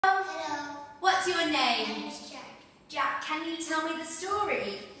What's your My name? name is Jack. Jack, can you tell me the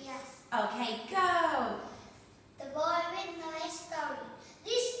story? Yes. Okay, go. The boy with no story.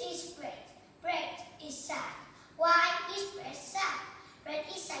 This is bread. Bread is sad. Why is bread sad? Bread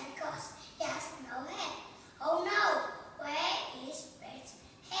is sad because it has no head. Oh no! Where is bread's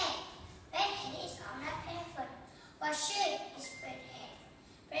head? Bread's head is on an elephant. What shape is bread's head?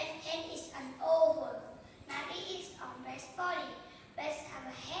 Bread's head is an oval. Nothing is on bread's body. Bread have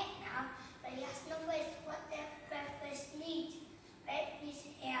a head now, but it has no face. What does bread face need? Bread needs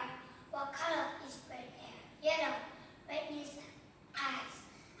hair. What color is bread hair? Yellow. Bread needs eyes.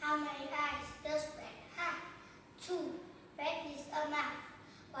 How many eyes does bread have? 2. Bread needs a mouth.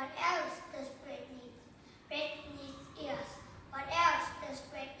 What else does bread need? Bread needs ears. What else does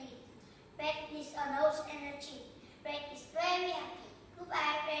bread need? Bread needs a nose and a cheek. Bread is very happy.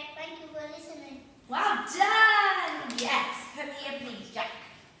 Goodbye, bread. Thank you for listening. Well done! Yes, come here please, Jack.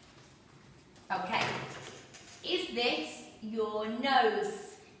 Okay. Is this your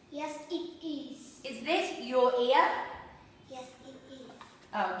nose? Yes, it is. Is this your ear? Yes, it is.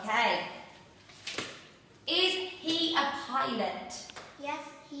 Okay. Is he a pilot? Yes,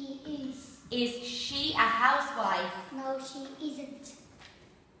 he is. Is she a housewife? No, she isn't.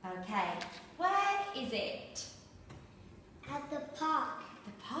 Okay. Where is it? At the park.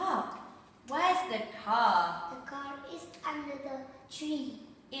 The park. Where's the car? The car is under the tree.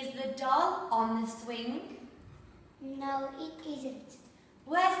 Is the doll on the swing? No, it isn't.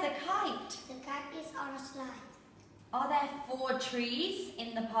 Where's the kite? The kite is on a slide. Are there 4 trees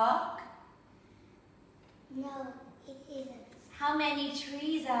in the park? No, it isn't. How many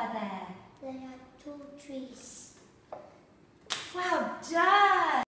trees are there? There are 2 trees. Well done!